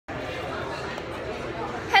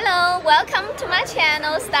welcome to my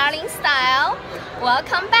channel, Starling Style.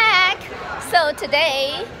 Welcome back. So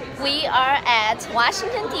today we are at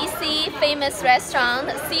Washington DC famous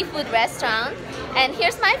restaurant, seafood restaurant, and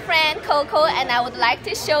here's my friend Coco, and I would like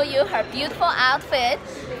to show you her beautiful outfit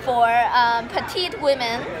for petite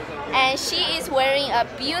women, and she is wearing a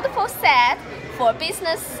beautiful set for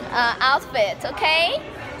business outfit. Okay,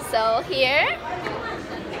 so here.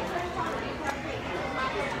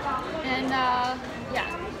 And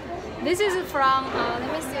yeah, this is from,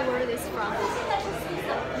 let me see where it is from.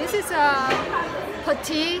 This is a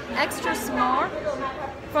petite extra small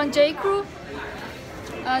from J. Crew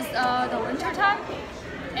as the winter time.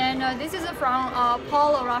 And this is from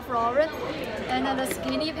Paul Ralph Lauren. And the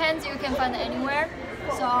skinny pants you can find anywhere.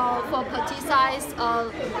 So for petite size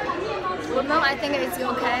women, I think it's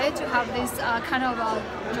okay to have this kind of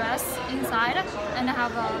dress inside and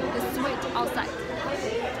have the sweat outside.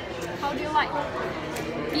 How do you like?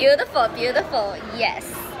 Beautiful, beautiful, yes.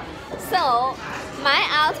 So my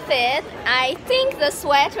outfit, I think the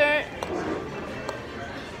sweater,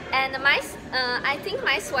 and I think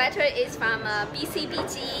my sweater is from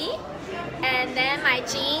BCBG, and then my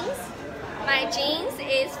jeans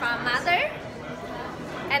is from Mother,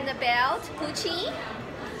 and the belt Gucci.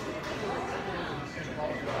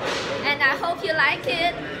 And I hope you like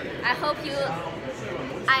it.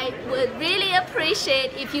 I would really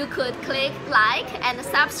appreciate if you could click like and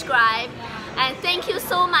subscribe. And thank you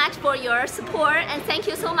so much for your support, and thank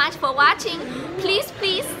you so much for watching. Please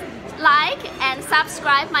like and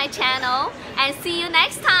subscribe my channel, and see you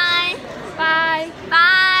next time. Bye.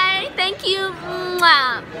 Bye. Thank you.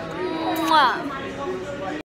 Mwah. Mwah.